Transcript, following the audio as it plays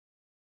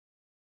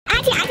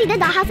Auntie, the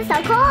dollhouse is so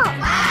cool.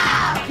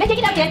 Wow. Let's check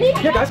it out, Jenny.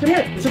 Yeah, guys, come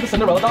here. This is the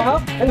Cinderella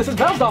dollhouse, and this is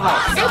Belle's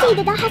dollhouse. Auntie,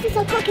 the dollhouse is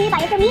so cool. Can you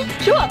buy it for me?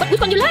 Sure, but which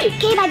one you like?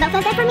 Can you buy both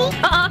of them for me?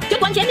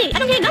 Just one, Jenny. I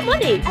don't get enough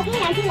money. Okay,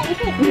 Auntie, let me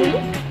pick.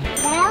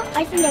 Belle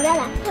or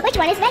Cinderella? Which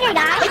one is better,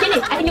 guys? Hey,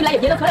 Jenny, I think you like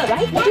the yellow color,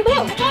 right? Yeah. Let's do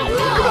Belle. Okay,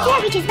 Uncle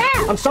Tim, which is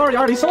Belle? I'm sorry, I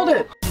already sold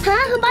it. Huh?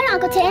 Who bought it,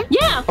 Uncle Tim?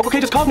 Yeah. Uncle K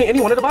just called me and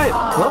he wanted to buy it.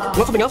 Well, want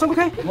something else, Uncle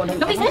K? Look,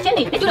 this is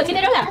Jenny. Let's do the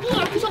Cinderella.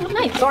 Okay. This one looks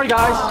nice. Sorry,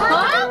 guys.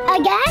 Huh?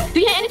 Again? Do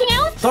you have anything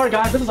else? Sorry,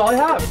 guys, this is all I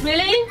have.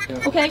 Really?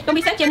 Okay, don't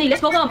be sad, Jenny.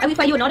 Let's go home. I will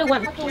find you another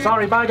one. Okay.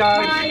 Sorry, bye,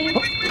 guys. Bye.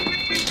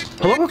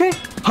 Hello, Uncle K?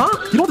 Huh?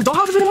 You don't want the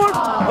dollhouses anymore?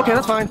 Okay,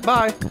 that's fine.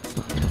 Bye.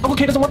 Uncle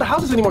K doesn't want the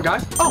houses anymore,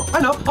 guys. Oh,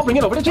 I know. I'll bring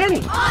it over to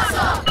Jenny.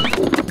 Awesome.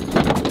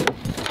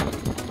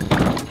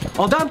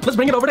 All done. Let's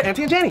bring it over to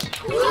Auntie and Jenny.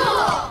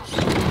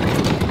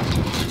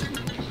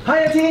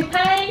 Hi, Auntie.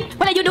 Hi.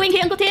 What are you doing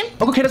here, Uncle Tim?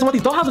 Uncle K doesn't want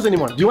these dollhouses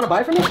anymore. Do you want to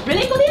buy it from me?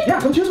 Really, Uncle Tim? Yeah,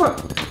 come choose one.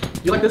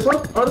 You like this one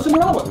or the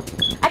Cinderella one?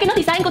 I cannot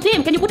decide, Uncle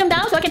Tim. Can you put them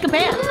down so I can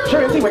compare?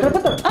 Sure, Auntie. Where can I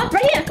put them?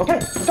 Right here. Okay,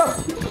 let's go.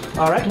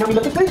 All right, can you help me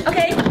lift this, please?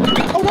 Okay.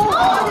 Oh, no!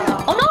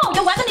 Oh no,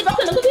 your wagon is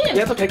broken, Uncle Tim.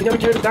 Yeah, it's okay. Can you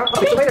help me carry this down?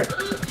 I'll fix it later.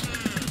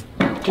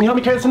 Can you help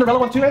me carry the Cinderella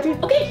one too, Auntie?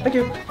 Okay. Thank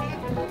you.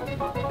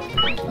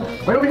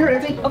 Right over here,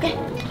 Auntie. Okay.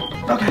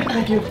 Okay,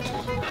 thank you.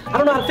 I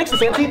don't know how to fix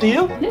this, Auntie. Do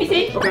you? Let me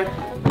see. Okay.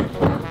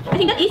 I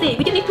think that's easy.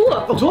 We just need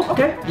tools. Oh, tools?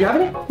 Okay. Do you have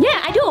any?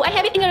 Yeah, I do. I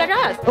have it in the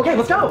garage. Okay,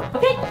 let's go.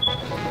 Okay.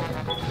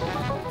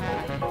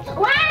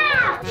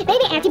 Wow!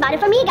 Baby Auntie bought it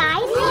for me,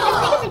 guys.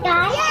 Let's fix it,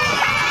 guys.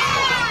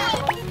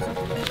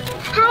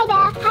 Hi,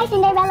 Belle. Hi,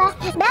 Cinderella.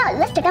 Belle,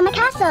 let's check out my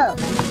castle.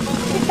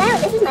 Belle,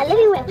 this is my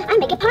living room. I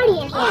make a party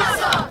in here.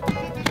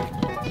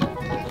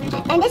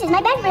 And this is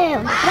my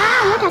bedroom.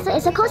 Wow, your castle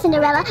is so cool,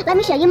 Cinderella. Let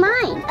me show you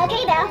mine.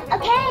 Okay, Belle.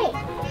 Okay.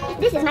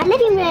 This is my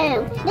living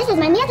room. This is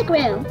my music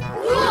room.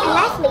 And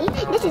lastly,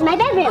 this is my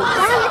bedroom.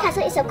 Wow, your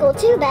castle is so cool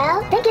too,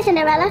 Belle. Thank you,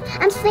 Cinderella.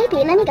 I'm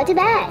sleepy. Let me go to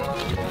bed.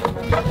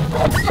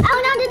 Oh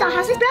no, the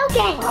dollhouse is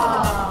broken.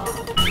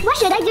 What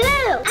should I do?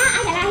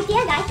 I got an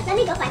idea, guys. Let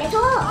me go find a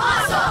tool.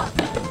 Awesome.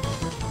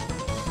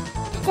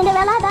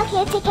 Cinderella, Belle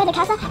here, take care of the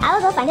castle. I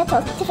will go find a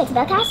tool to fix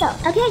Belle's castle.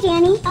 Okay,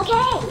 Jenny.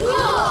 Okay.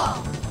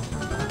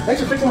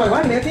 Thanks for fixing my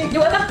wagon, Auntie.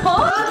 You're welcome.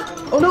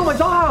 Huh? Oh no, my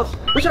dollhouse.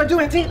 What should I do,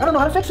 Auntie? I don't know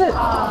how to fix it.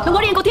 Don't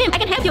worry, Uncle Tim. I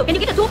can help you. Can you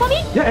get the tool for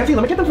me? Yeah, Auntie,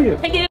 let me get them for you.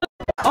 Thank you.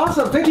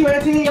 Awesome. Thank you,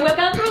 Auntie. You're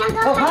welcome. Hi,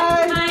 Uncle. Oh,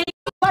 hi. Bye.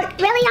 Bye.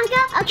 Really,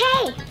 Uncle?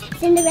 Okay.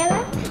 Cinderella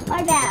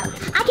or Belle?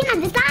 I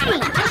cannot decide.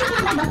 I should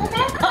have both of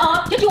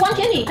them. Just you one,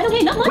 Jenny. I don't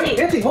get enough money. Wait,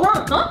 Auntie, hold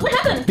on. Huh? What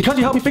happened? Because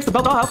you helped me fix the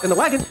Belle dollhouse and the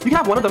wagon, you can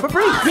have one of them for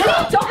free.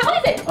 Really? So how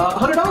much is it?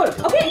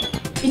 $100.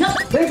 Okay. Enough.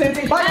 Thanks,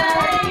 Auntie. Bye.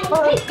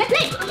 Hey, let's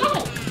play.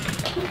 Okay.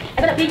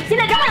 I'm gonna be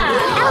Cinderella.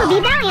 I will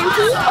be Belle,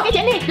 Auntie. Okay,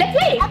 Jenny. Let's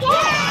play. Okay.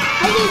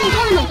 Ladies and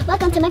gentlemen,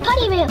 welcome to my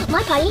party room.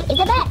 My party is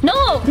the best.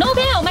 No,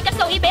 Belle. My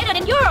castle is better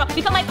than yours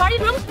because my party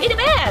room is the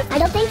best. I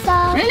don't think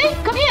so. Really?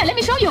 Come here. Let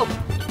me show you.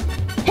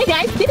 Hey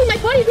guys, this is my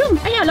party room.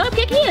 I have a lot of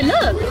cake here.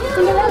 Look.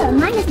 Cinderella,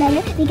 mine is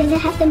better because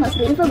it has the most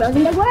beautiful rose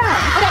in the world.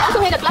 And I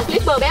also have a glass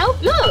slipper, Belle.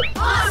 Look.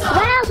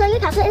 Wow, so your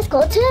castle is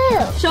cool too.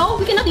 So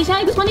we cannot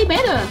decide which one is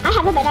better. I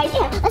have a better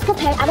idea. Let's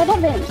compare our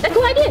bedrooms. That's a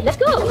cool idea. Let's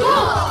go.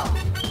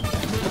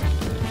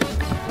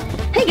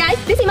 Hey guys,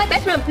 this is my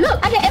bedroom. Look,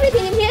 I have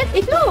everything in here.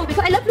 It's blue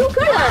because I love blue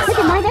color. This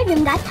is my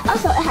bedroom, guys.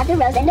 Also, it has the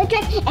rose and the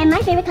drip. And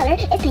my favorite color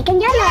is pink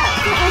and yellow.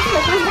 So Auntie,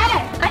 which one's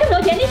better? I don't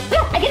know, Jenny.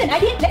 Well, I get an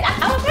idea. Let's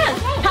ask our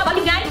friends. How about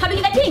you guys? How do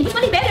you guys think? Which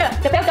one is better?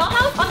 The Belle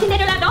dollhouse or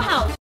Cinderella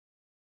dollhouse?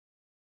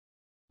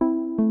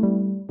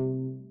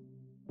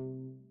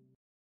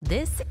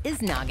 This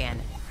is Noggin,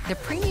 the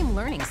premium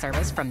learning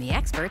service from the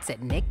experts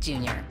at Nick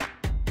Jr.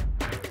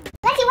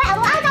 Let's see what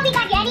else we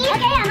got, Jenny.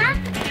 Okay, Emma.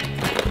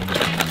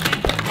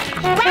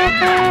 Wow!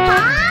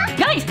 Huh?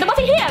 Guys, the boss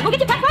is here. Go get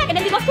your backpack and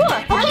then we go school.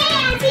 Okay,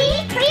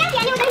 Auntie. Hurry up,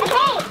 Jenny. We're going to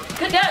play.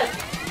 Good girls.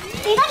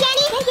 Here you go,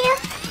 Jenny. Thank you.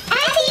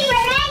 Auntie,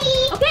 we're ready.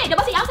 Okay, the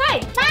boss is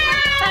outside. Bye.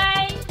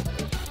 Bye.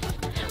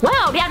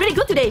 Wow, they are really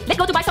good today. Let's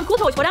go to buy some cool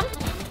toys for them.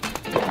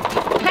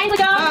 Hi, Uncle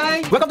John.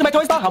 Hi. Welcome to my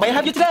toy store. How may I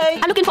help you today?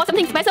 I'm looking for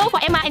something special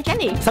for Emma and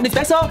Kenny. Something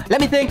special? Let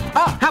me think.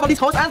 How about this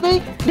horse, Auntie?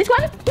 This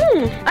one?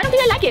 I don't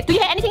think I like it. Do you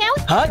have anything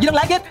else? Huh? You don't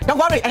like it? Don't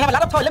worry. I have a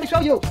lot of toys. Let me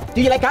show you.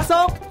 Do you like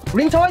castle,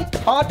 ring toy,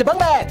 or the bunk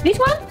bed? This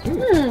one?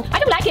 I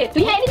don't like it. Do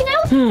you have anything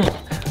else?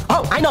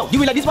 Oh, I know. You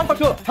will like this one for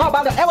sure. How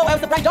about the LOL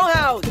surprise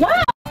dollhouse?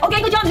 Wow. Okay,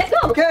 Uncle John, let's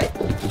go. Okay.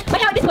 My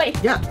house this way.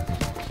 Yeah.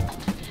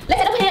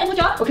 Let's head over here, Uncle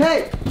John.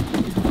 Okay.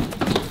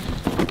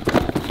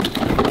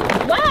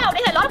 Wow,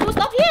 there's a lot of cool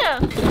stuff here.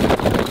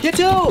 You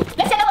too.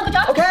 Let's head over, Uncle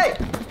John. Okay.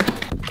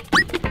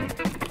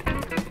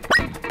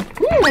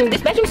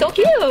 This bedroom's so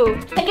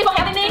cute. Thank you for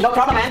having me. No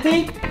problem,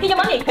 Auntie. Here's your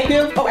money. Thank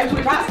you. Oh, and to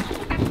the class.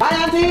 Bye,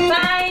 Auntie.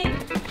 Bye.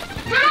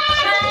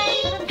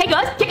 Hi. Hey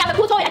girls, check out the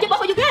cool toy I just bought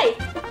for you guys.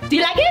 Do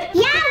you like it?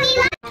 Yeah, we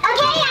like.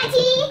 Okay,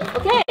 Auntie.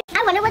 Okay.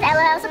 I wonder what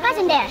LOL surprise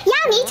in there.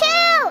 Yeah, me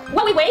too.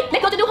 While we wait,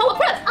 let's go to do homework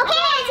first. Okay,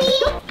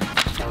 Auntie.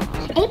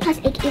 8 plus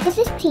 8 equals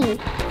 16.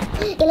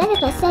 11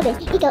 plus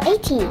 7 equals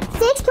 18.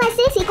 6 plus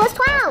 6 equals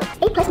 12.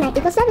 8 plus 9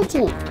 equals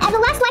 17. And the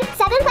last one,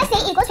 7 plus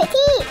 8 equals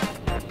 15.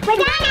 We're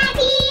done,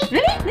 Auntie.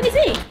 Really? Let me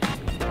see.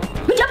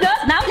 Good job,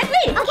 girls. Now let's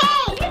play. Okay.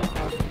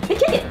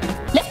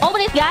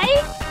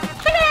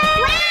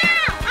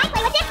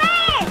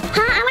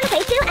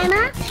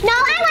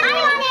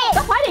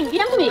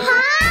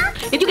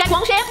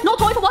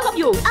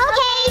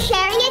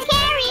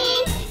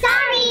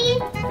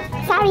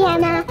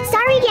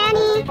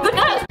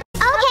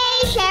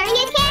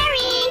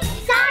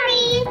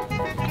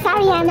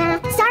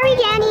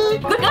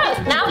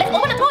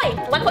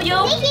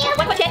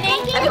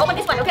 Let me open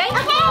this one, okay?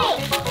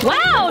 Okay.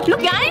 Wow,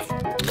 look guys.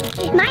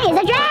 Mine is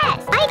a dress.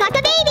 I got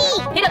the baby.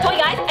 Here's a toy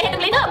guys. I have to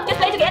clean up. Just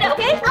play together,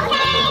 okay?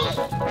 Okay.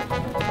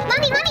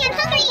 Mommy, I'm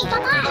hungry.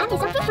 Papa, I need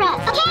some food for us.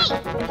 Okay.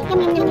 Yum,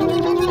 yum, yum, yum,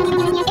 yum,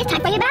 yum, yum. It's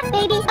time for your bath,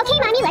 baby. Okay,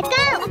 Mommy, let's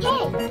go.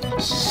 Okay.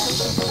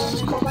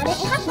 Shh. Cold water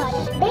and hot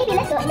water. Baby,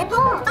 let's go in the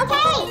pool.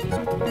 Okay.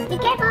 Be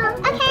careful.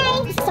 Okay.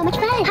 This is so much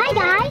fun. Hi,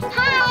 guys.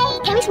 Hi.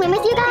 Can we swim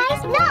with you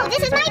guys? No,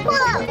 this is my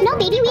pool. No,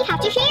 baby, we have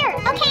to share.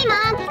 Okay,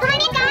 Mom. Come on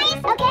in, guys.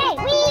 Okay.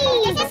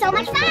 Whee. This is so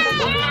much fun.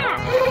 Yeah.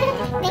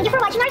 Thank you for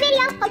watching our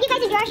video. Hope you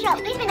guys enjoy our show.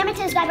 Please remember to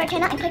subscribe our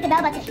channel and click the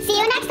bell button. See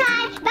you next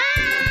time.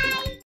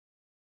 Bye.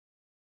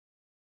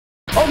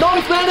 Oh no,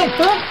 it's raining!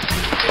 Huh?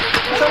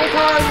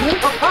 Summertime!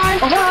 Oh, hi!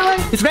 Oh, hi!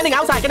 It's raining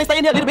outside. Can I stay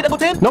in here a little bit, Uncle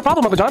Tim? No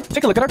problem, Uncle John.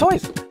 Take a look at our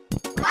toys.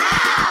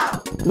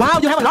 Wow! Wow,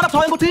 you have a lot of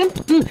toys, Uncle Tim.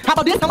 How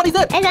about this? How much is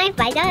it? It's only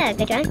 $5,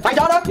 Uncle John.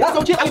 $5? Yeah,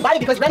 so cheap. I will buy it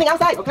because it's raining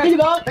outside. Okay. Here you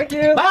go. Thank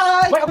you.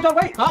 Bye! Wait, Uncle John,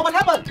 wait. Oh, what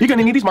happened? You're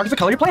gonna need these markers to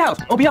color your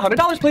playhouse. It'll be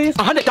 $100, please.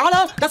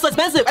 $100? That's so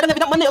expensive. I don't have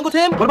enough money, Uncle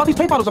Tim. What about these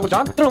paint bottles, Uncle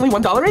John? They're only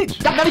 $1 each.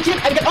 That's very cheap.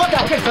 I can get all of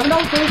them. Okay,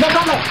 $7, please. No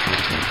problem.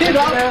 Here you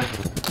go.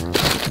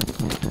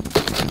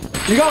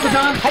 Here you go, Uncle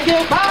John. Thank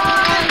you.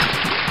 Bye!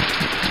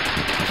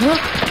 Huh?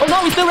 Oh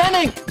no, it's still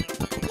raining!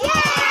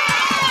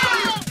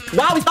 Yay!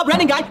 Wow, it stopped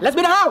raining, guys! Let's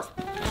build a house!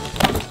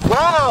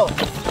 Wow!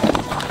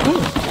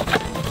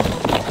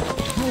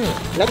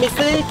 Let me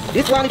see.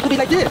 This one, it could be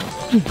like this.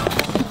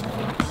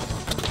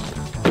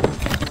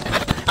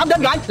 I'm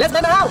done, guys. Let's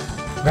build a house!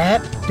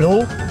 Red,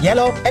 blue,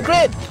 yellow, and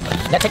green.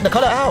 Let's take the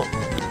color out.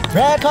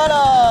 Red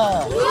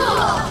color!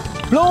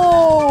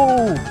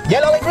 Blue!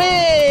 Yellow and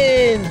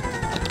green!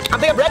 I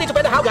think I'm ready to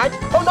paint the house, guys.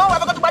 Oh no, I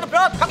forgot to buy the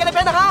brush. How can I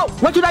paint the house?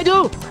 What should I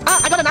do?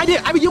 I got an idea.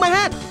 I will use my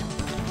hand.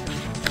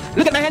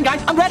 Look at my hand,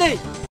 guys. I'm ready.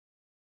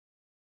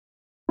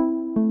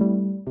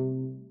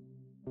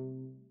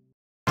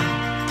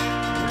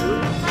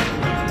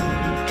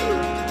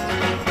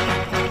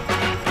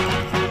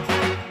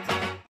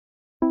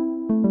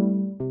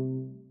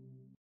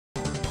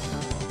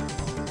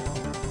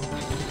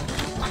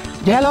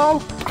 Yellow,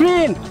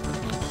 green.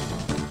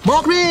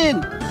 More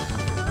green.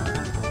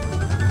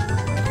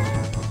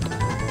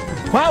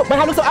 Wow, my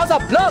house looks so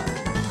awesome! Look!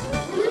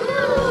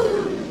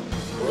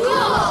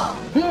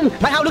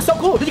 My house looks so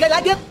cool! Did you guys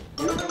like it?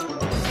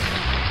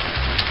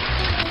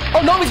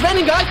 Oh no, it's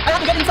raining, guys! I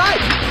have to get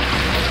inside!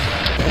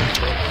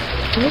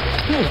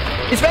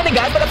 It's raining,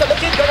 guys, but I'm so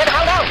lucky to go in the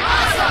house now!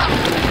 Awesome!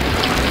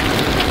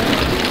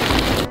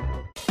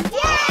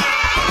 Yeah!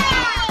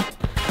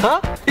 Huh?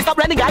 It stopped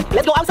raining, guys!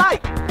 Let's go outside!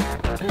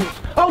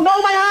 Oh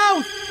no, my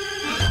house!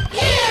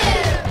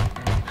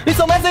 Yeah! It's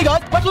so messy,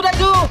 guys! What should I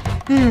do?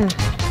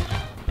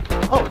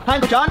 Oh, hi,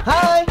 Uncle John.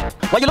 Hi.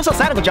 Why you look so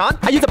sad, Uncle John?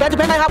 I used a pen to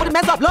paint my house, but it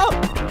messed up. Look.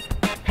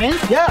 Pens?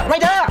 Yeah, right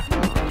there.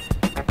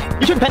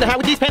 You shouldn't paint the house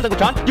with these pens, Uncle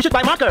John. You should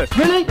buy markers.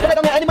 Really? But I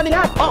don't have any money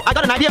now. Oh, I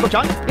got an idea, Uncle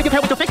John. If you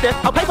help me to fix it,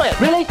 I'll pay for it.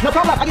 Really? No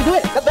problem. I can do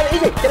it. That's very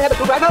easy. Can I have a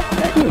screwdriver?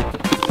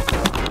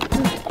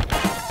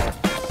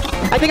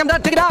 I think I'm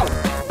done. Take it out.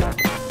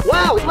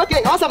 Wow, it's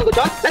working. Awesome, Uncle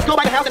John. Let's go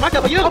buy the house and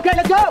marker for you. Okay,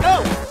 let's go.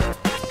 Go.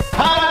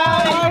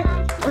 Hi.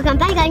 Welcome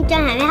back, Uncle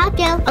John. How may I help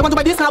you? I want to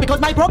buy this now because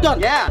mine broke down.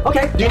 Yeah.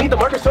 Okay. Do you need the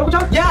markers too, Uncle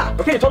John? Yeah.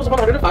 Okay, total's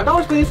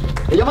 $105, please.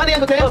 Your money,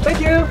 Uncle Tim. Oh, thank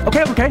you.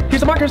 Okay.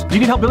 Here's the markers. Do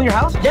you need help building your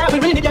house? Yeah, we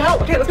really need your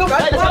help. Okay, let's go,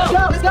 guys. Right,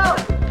 let's go.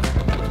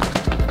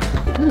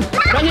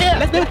 Right here.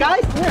 Let's build,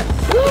 guys. Yeah.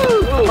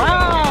 Woo.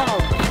 Wow.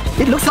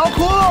 It looks so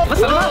cool.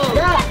 Let's put it up.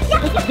 Yeah.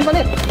 Give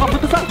money. Oh,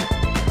 put this up.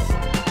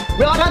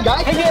 We're all done,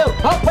 guys. Thank you.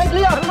 Oh, wait,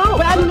 Liam.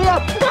 Where are you,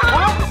 Liam?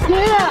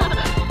 Yeah.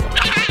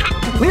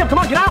 Liam, come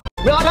on, get out.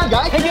 We're all done,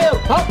 guys. Thank you.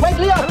 Oh, wait,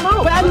 Liam.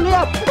 Where are you,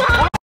 Liam?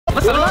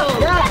 Let's put it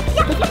up. Yeah.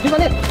 Give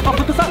money. Oh,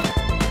 put this up.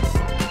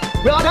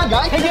 We're all done,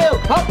 guys. Thank you.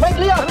 Oh, wait,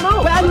 Liam.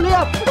 Where are you,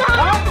 Liam?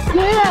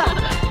 Yeah.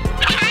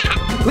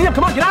 Liam,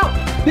 come on, get out.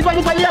 This way,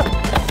 Liam.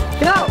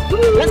 Get out.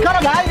 Let's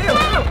color, guys.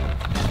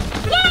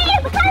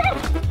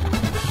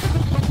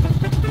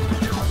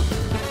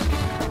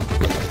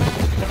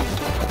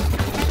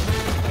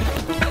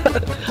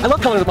 I love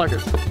coloring with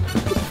markers.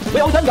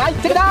 We're all done, guys.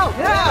 Check it out.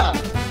 Yeah.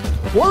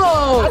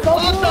 Whoa. That's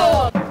awesome.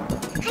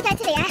 Hi, guys.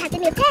 Today I have the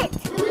new tent.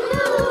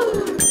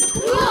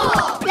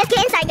 Let's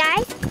get inside,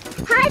 guys.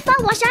 Hi,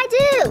 Fong. What should I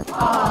do?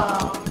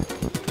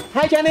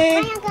 Hi, Jenny.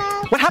 Hi,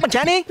 Uncle. What happened,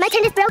 Jenny? My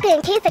tent is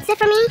broken. Can you fix it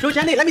for me? Sure,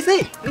 Jenny. Let me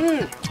see.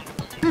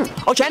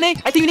 Oh, Jenny,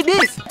 I think you need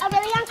this. Oh,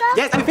 really, Uncle?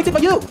 Yes, I will fix it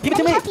for you. Give it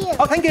to me. Let me help you.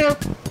 Oh, thank you.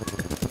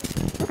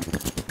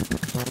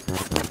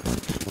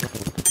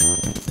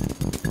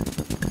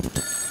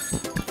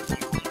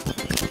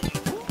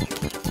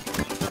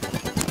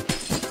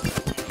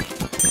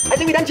 I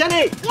think we're done,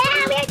 Jenny.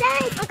 Yeah, we're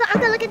done.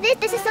 Uncle, look at this.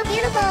 This is so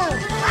beautiful.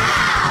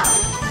 Wow.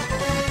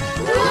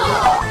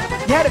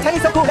 Yeah, the tent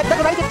is so cool. Let's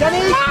decorate it,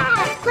 Jenny.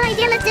 Yeah. Cool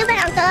idea. Let's do it,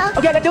 Uncle.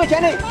 Okay, let's do it,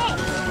 Jenny.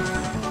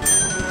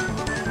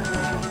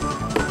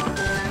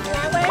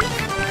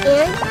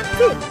 And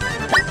fruit.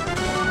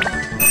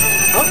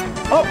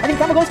 Oh, I think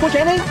time to go to school,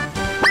 Jenny.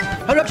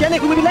 Hurry up, Jenny,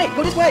 we will be late.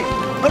 Go this way.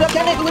 Hurry up,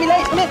 Jenny, we will be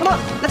late. Come on.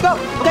 Let's go.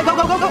 Okay, go.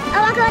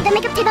 Oh, Uncle, the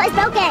makeup table is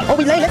broken. Oh,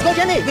 we're late. Let's go,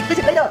 Jenny. We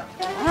visit later.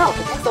 Wow,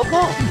 that's so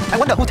cool. I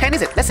wonder whose tent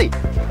is it. Let's see.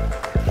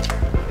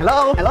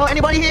 Hello?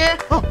 Anybody here?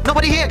 Oh,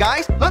 nobody here,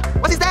 guys. Look,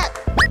 what is that?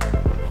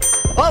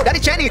 Oh, that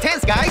is Jenny's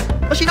tent, guys.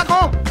 Oh, she's not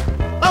home.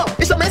 Oh,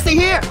 it's so messy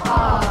here.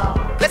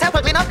 Let's help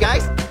her clean up,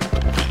 guys.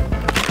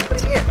 What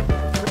is here?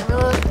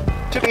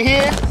 Should be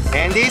here.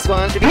 And this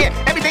one should be here.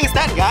 Everything is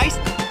done, guys.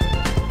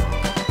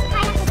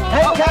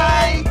 Hey,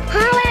 okay.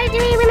 Huh, what are you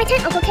doing with my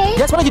tent, Uncle K?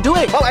 Yes, what are you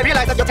doing? Oh, I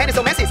realized that your tent is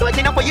so messy, so I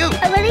clean up for you.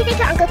 Oh, really? Thank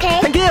you, Uncle K.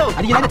 Thank you.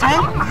 Do you like the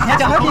tent? Yeah,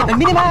 the huggy, the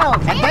Minnie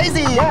Mouse. And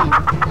Daisy, yeah.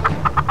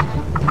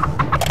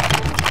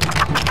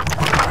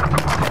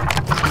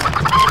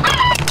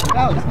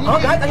 Oh,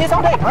 guys, I hear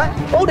something.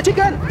 Oh, the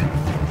chicken.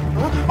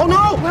 Oh,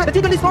 no. The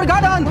chicken is for a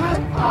garden.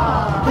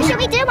 What should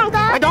we do,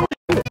 Uncle? I don't.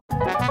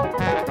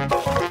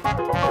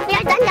 We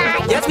are done,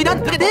 guys. Yes, we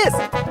done. Look at this.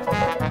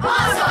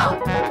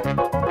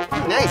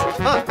 Nice.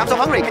 Oh, I'm so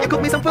hungry. Can you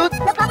cook me some food?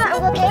 No problem,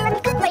 Uncle K. Let me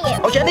cook for you.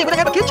 Oh, Jenny, we don't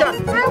have a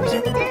kitchen. Oh, what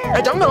should we do?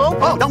 I don't know.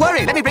 Oh, don't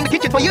worry. Let me bring the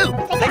kitchen for you.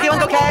 Thank you,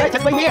 Uncle K.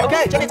 Just wait here.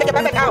 Okay, Jenny, take your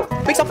backpack out.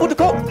 Pick some food to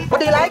cook. What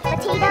do you like?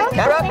 Potato.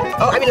 Carrot.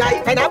 Oh, I will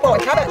like pineapple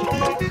and cabbage.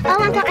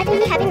 Oh, Uncle, I think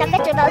we have enough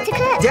vegetable to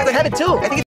cook. Yes, I have it too. I think